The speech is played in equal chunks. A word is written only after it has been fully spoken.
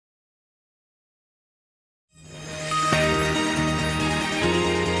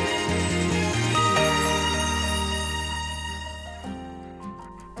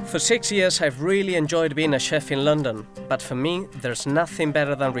For 6 years I've really enjoyed being a chef in London, but for me there's nothing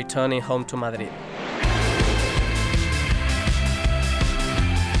better than returning home to Madrid.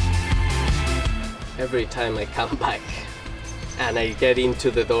 Every time I come back and I get into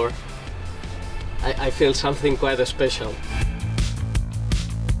the door, I feel something quite special.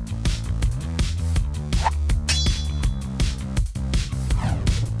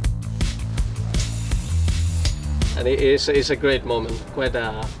 And it's a great moment, quite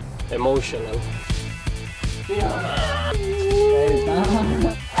emotional.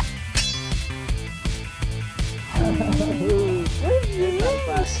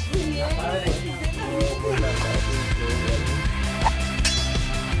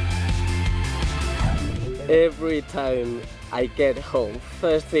 Every time I get home,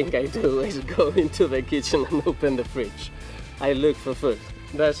 first thing I do is go into the kitchen and open the fridge. I look for food.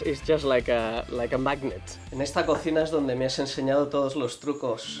 It's just like a magnet. En esta cocina es donde me has enseñado todos los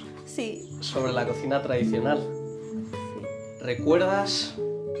trucos sobre la cocina tradicional. Sí. ¿Recuerdas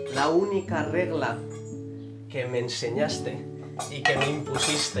la única regla que me enseñaste y que me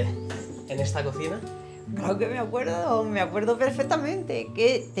impusiste en esta cocina? Claro que me acuerdo perfectamente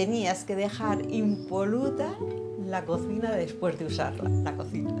que tenías que dejar impoluta la cocina después de usarla. La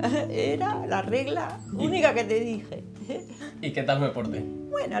cocina era la regla única que te dije. ¿Y qué tal me porté?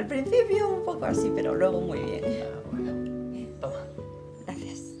 Bueno, al principio un poco así, pero luego muy bien. Bueno. Toma.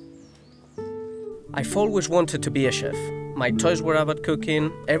 Gracias. I've always wanted to be a chef. My toys were about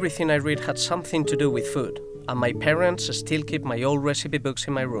cooking, everything I read had something to do with food, and my parents still keep my old recipe books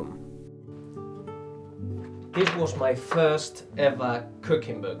in my room. This was my first ever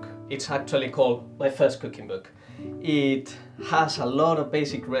cooking book. It's actually called My First Cooking Book. It has a lot of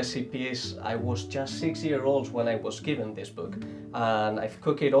basic recipes. I was just 6 years old when I was given this book, and I've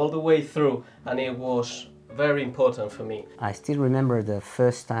cooked it all the way through, and it was very important for me. I still remember the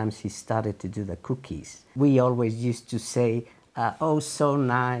first times he started to do the cookies. We always used to say, oh, so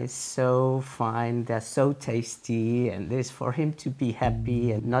nice, so fine, they're so tasty, and this for him to be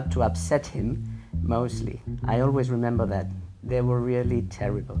happy and not to upset him, mostly. I always remember that. They were really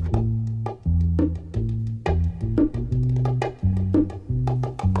terrible.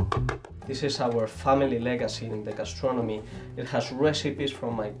 This is our family legacy in the gastronomy. It has recipes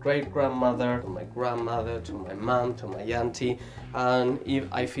from my great-grandmother, to my grandmother, to my mom, to my auntie, and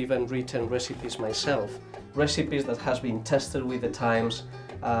I've even written recipes myself. Recipes that has been tested with the times,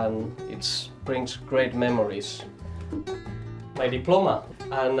 and it brings great memories. My diploma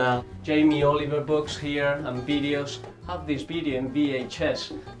and Jamie Oliver books here and videos. Have this video in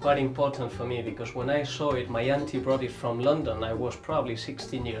VHS, quite important for me because when I saw it, my auntie brought it from London. I was probably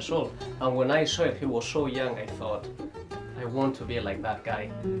 16 years old, and when I saw it, he was so young, I thought, I want to be like that guy.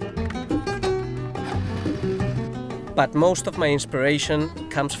 But most of my inspiration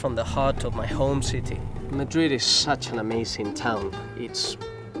comes from the heart of my home city. Madrid is such an amazing town. It's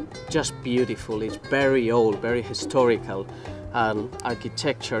just beautiful, it's very old, very historical, and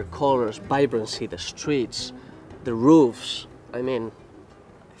architecture, colors, vibrancy, the streets, the roofs. I mean,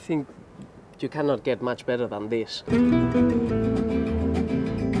 I think you cannot get much better than this.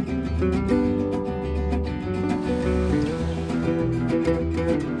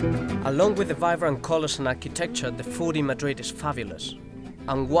 Along with the vibrant colors and architecture, the food in Madrid is fabulous.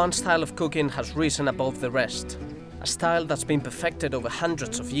 And one style of cooking has risen above the rest, a style that's been perfected over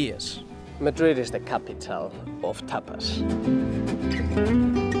hundreds of years. Madrid is the capital of tapas.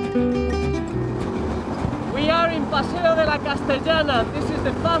 We are in Paseo de la Castellana. This is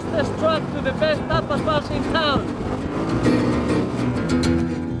the fastest track to the best tapas bars in town.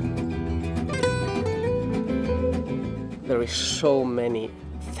 There is so many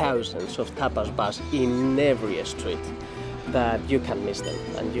thousands of tapas bars in every street that you can miss them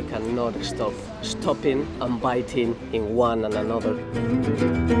and you cannot stop stopping and biting in one and another.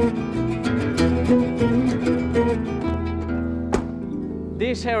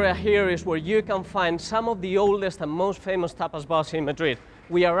 This area here is where you can find some of the oldest and most famous tapas bars in Madrid.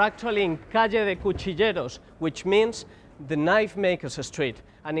 We are actually in Calle de Cuchilleros, which means the knife maker's street,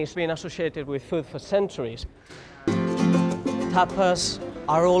 and it's been associated with food for centuries. Tapas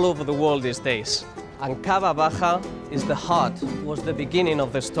are all over the world these days, and Cava Baja is the heart, was the beginning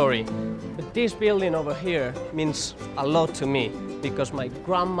of the story. But this building over here means a lot to me, because my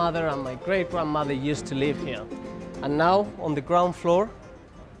grandmother and my great-grandmother used to live here. And now, on the ground floor,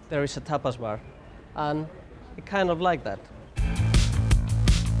 there is a tapas bar, and I kind of like that.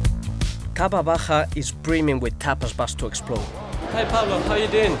 Cava Baja is brimming with tapas bars to explore. Hi Pablo, how you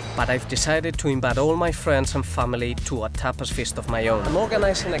doing? But I've decided to invite all my friends and family to a tapas feast of my own. I'm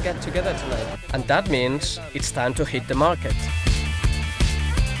organizing a get-together tonight, and that means it's time to hit the market.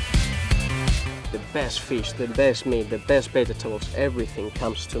 the best fish, the best meat, the best vegetables, everything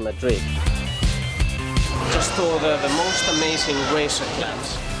comes to Madrid. Just order the most amazing razor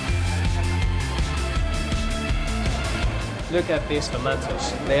clams. Look at these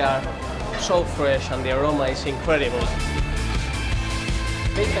tomatoes. They are so fresh and the aroma is incredible.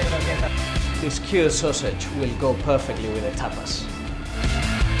 This cured sausage will go perfectly with the tapas.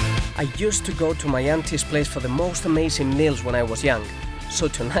 I used to go to my auntie's place for the most amazing meals when I was young, so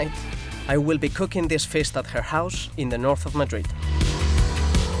tonight I will be cooking this feast at her house in the north of Madrid.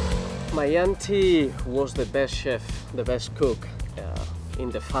 My auntie was the best chef, the best cook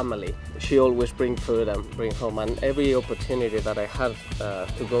in the family. She always bring food and bring home, and every opportunity that I had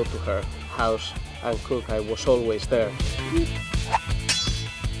to go to her house and cook, I was always there.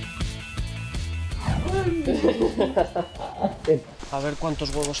 A ver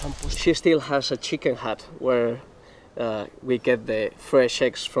cuántos huevos han puesto. She still has a chicken hut where we get the fresh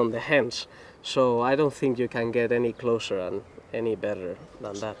eggs from the hens, so I don't think you can get any closer and any better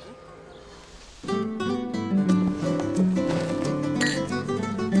than that.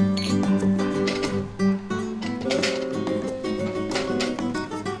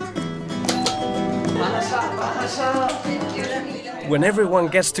 When everyone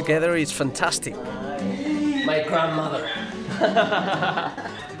gets together, it's fantastic. My grandmother.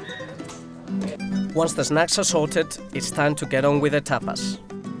 Once the snacks are sorted, it's time to get on with the tapas.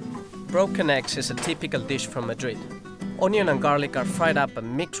 Broken eggs is a typical dish from Madrid. Onion and garlic are fried up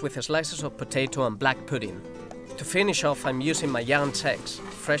and mixed with slices of potato and black pudding. To finish off, I'm using my aunt's eggs,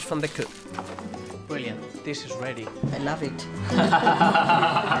 fresh from the coop. Brilliant, this is ready. I love it.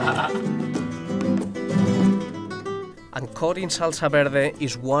 And cod in salsa verde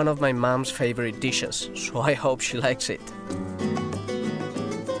is one of my mom's favorite dishes, so I hope she likes it.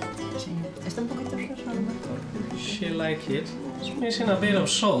 She likes it. It's missing a bit of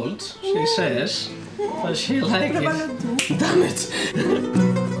salt, she says, but she likes it. Damn it!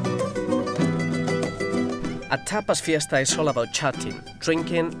 A tapas fiesta is all about chatting,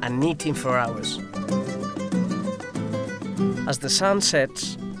 drinking and eating for hours. As the sun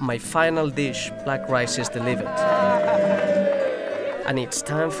sets, my final dish, black rice, is delivered. And it's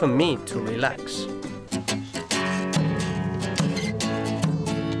time for me to relax.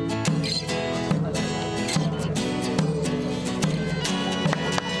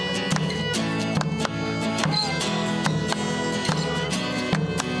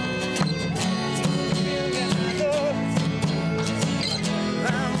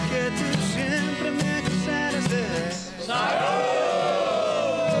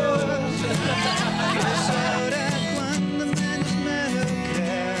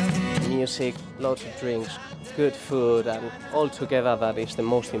 Music, lots of drinks, good food, and all together that is the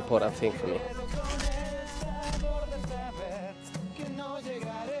most important thing for me.